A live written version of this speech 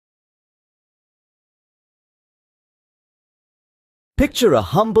Picture a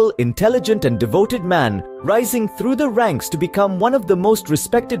humble, intelligent and devoted man rising through the ranks to become one of the most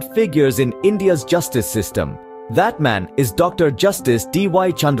respected figures in India's justice system. That man is Dr. Justice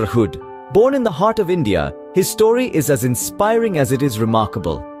D.Y. Chandrachud. Born in the heart of India, his story is as inspiring as it is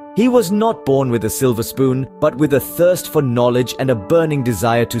remarkable. He was not born with a silver spoon, but with a thirst for knowledge and a burning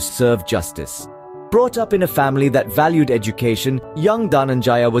desire to serve justice. Brought up in a family that valued education, young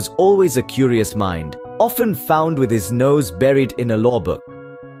Dhananjaya was always a curious mind, often found with his nose buried in a law book.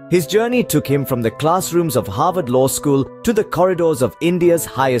 His journey took him from the classrooms of Harvard Law School to the corridors of India's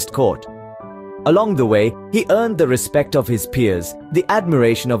highest court. Along the way, he earned the respect of his peers, the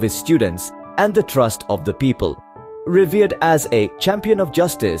admiration of his students, and the trust of the people. Revered as a champion of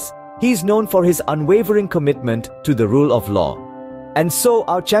justice, he is known for his unwavering commitment to the rule of law. And so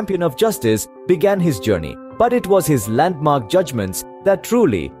our champion of justice began his journey, but it was his landmark judgments that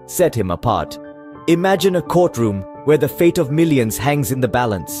truly set him apart. Imagine a courtroom where the fate of millions hangs in the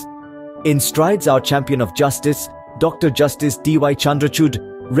balance. In strides our champion of justice, Dr. Justice D.Y. Chandrachud,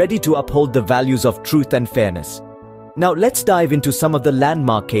 ready to uphold the values of truth and fairness. Now let's dive into some of the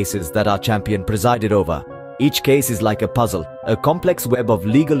landmark cases that our champion presided over. Each case is like a puzzle, a complex web of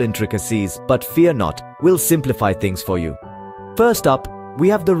legal intricacies, but fear not, we'll simplify things for you. First up, we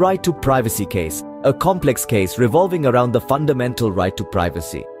have the right to privacy case, a complex case revolving around the fundamental right to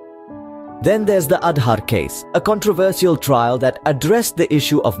privacy. Then there's the Aadhaar case, a controversial trial that addressed the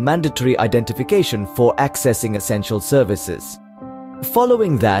issue of mandatory identification for accessing essential services.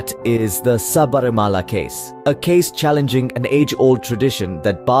 Following that is the Sabarimala case, a case challenging an age-old tradition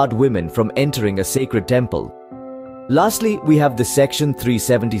that barred women from entering a sacred temple. Lastly, we have the Section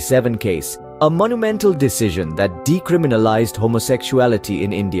 377 case, a monumental decision that decriminalized homosexuality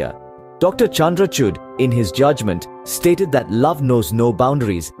in India. Dr. Chandrachud, in his judgment, stated that love knows no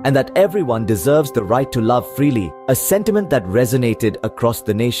boundaries and that everyone deserves the right to love freely, a sentiment that resonated across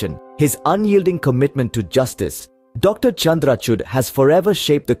the nation. His unyielding commitment to justice, Dr. Chandrachud has forever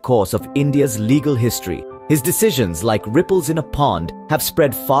shaped the course of India's legal history. His decisions, like ripples in a pond, have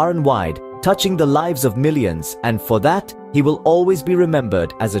spread far and wide, touching the lives of millions, and for that, he will always be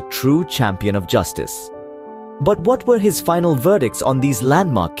remembered as a true champion of justice. But what were his final verdicts on these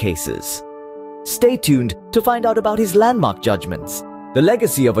landmark cases? Stay tuned to find out about his landmark judgments. The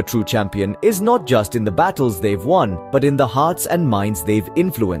legacy of a true champion is not just in the battles they've won, but in the hearts and minds they've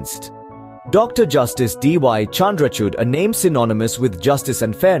influenced. Dr. Justice D.Y. Chandrachud, a name synonymous with justice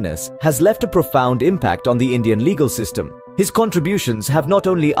and fairness, has left a profound impact on the Indian legal system. His contributions have not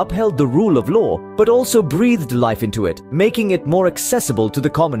only upheld the rule of law, but also breathed life into it, making it more accessible to the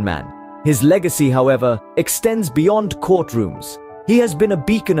common man. His legacy, however, extends beyond courtrooms. He has been a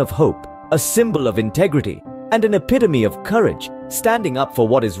beacon of hope, a symbol of integrity, and an epitome of courage, standing up for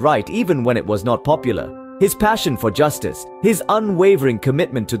what is right even when it was not popular. His passion for justice, his unwavering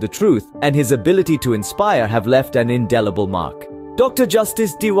commitment to the truth, and his ability to inspire have left an indelible mark. Dr.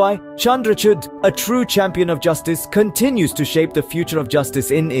 Justice D.Y. Chandrachud, a true champion of justice, continues to shape the future of justice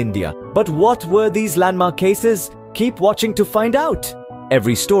in India. But what were these landmark cases? Keep watching to find out.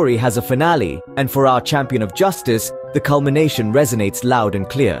 Every story has a finale, and for our champion of justice, the culmination resonates loud and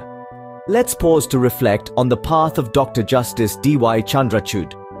clear. Let's pause to reflect on the path of Dr. Justice D.Y.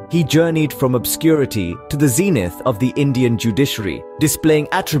 Chandrachud. He journeyed from obscurity to the zenith of the Indian judiciary, displaying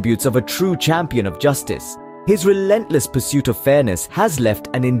attributes of a true champion of justice. His relentless pursuit of fairness has left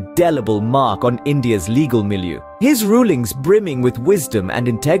an indelible mark on India's legal milieu. His rulings, brimming with wisdom and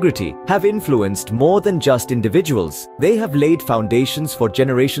integrity, have influenced more than just individuals. They have laid foundations for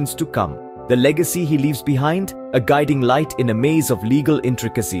generations to come. The legacy he leaves behind? A guiding light in a maze of legal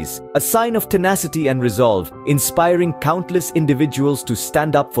intricacies, a sign of tenacity and resolve, inspiring countless individuals to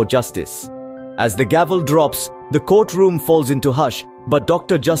stand up for justice. As the gavel drops, the courtroom falls into hush, but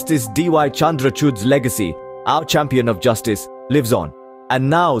Dr. Justice D.Y. Chandrachud's legacy, our champion of justice, lives on. And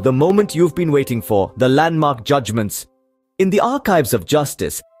now, the moment you've been waiting for, the landmark judgments. In the archives of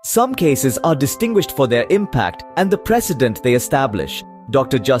justice, some cases are distinguished for their impact and the precedent they establish.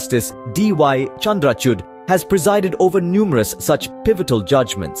 Dr. Justice D.Y. Chandrachud has presided over numerous such pivotal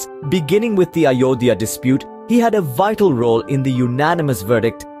judgments. Beginning with the Ayodhya dispute, he had a vital role in the unanimous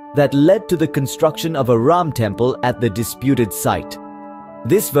verdict that led to the construction of a Ram temple at the disputed site.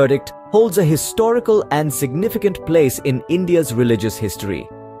 This verdict holds a historical and significant place in India's religious history.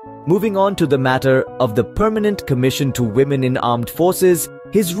 Moving on to the matter of the Permanent Commission to Women in Armed Forces,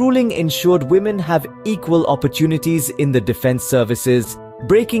 his ruling ensured women have equal opportunities in the defense services,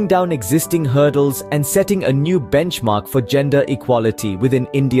 breaking down existing hurdles and setting a new benchmark for gender equality within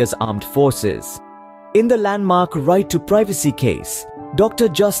India's armed forces. In the landmark right to privacy case, Dr.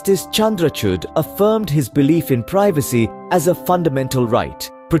 Justice Chandrachud affirmed his belief in privacy as a fundamental right,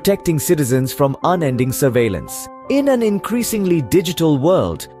 protecting citizens from unending surveillance. In an increasingly digital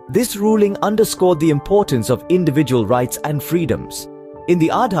world, this ruling underscored the importance of individual rights and freedoms. In the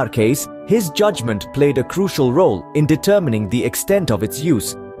Aadhaar case, his judgment played a crucial role in determining the extent of its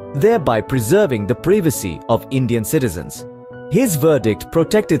use, thereby preserving the privacy of Indian citizens. His verdict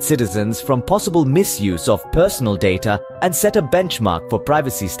protected citizens from possible misuse of personal data and set a benchmark for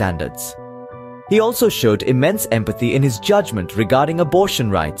privacy standards. He also showed immense empathy in his judgment regarding abortion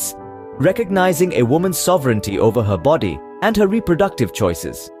rights, recognizing a woman's sovereignty over her body and her reproductive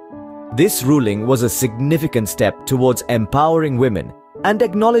choices. This ruling was a significant step towards empowering women and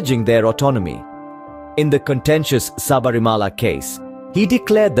acknowledging their autonomy. In the contentious Sabarimala case, he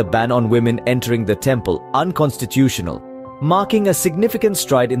declared the ban on women entering the temple unconstitutional, marking a significant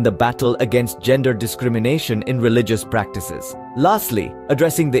stride in the battle against gender discrimination in religious practices. Lastly,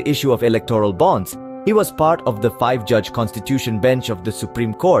 addressing the issue of electoral bonds, he was part of the 5-judge constitution bench of the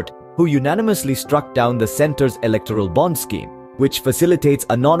Supreme Court who unanimously struck down the centre's electoral bond scheme, which facilitates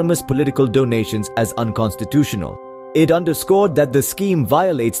anonymous political donations as unconstitutional. It underscored that the scheme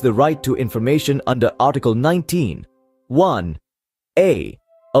violates the right to information under Article 19(1)(a)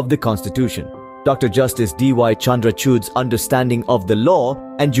 of the Constitution. Dr. Justice D.Y. Chandrachud's understanding of the law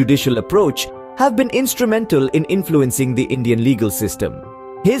and judicial approach have been instrumental in influencing the Indian legal system.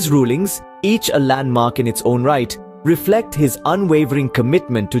 His rulings, each a landmark in its own right, reflect his unwavering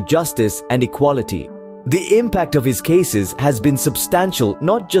commitment to justice and equality. The impact of his cases has been substantial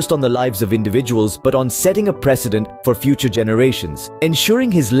not just on the lives of individuals but on setting a precedent for future generations,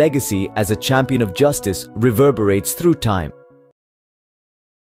 ensuring his legacy as a champion of justice reverberates through time.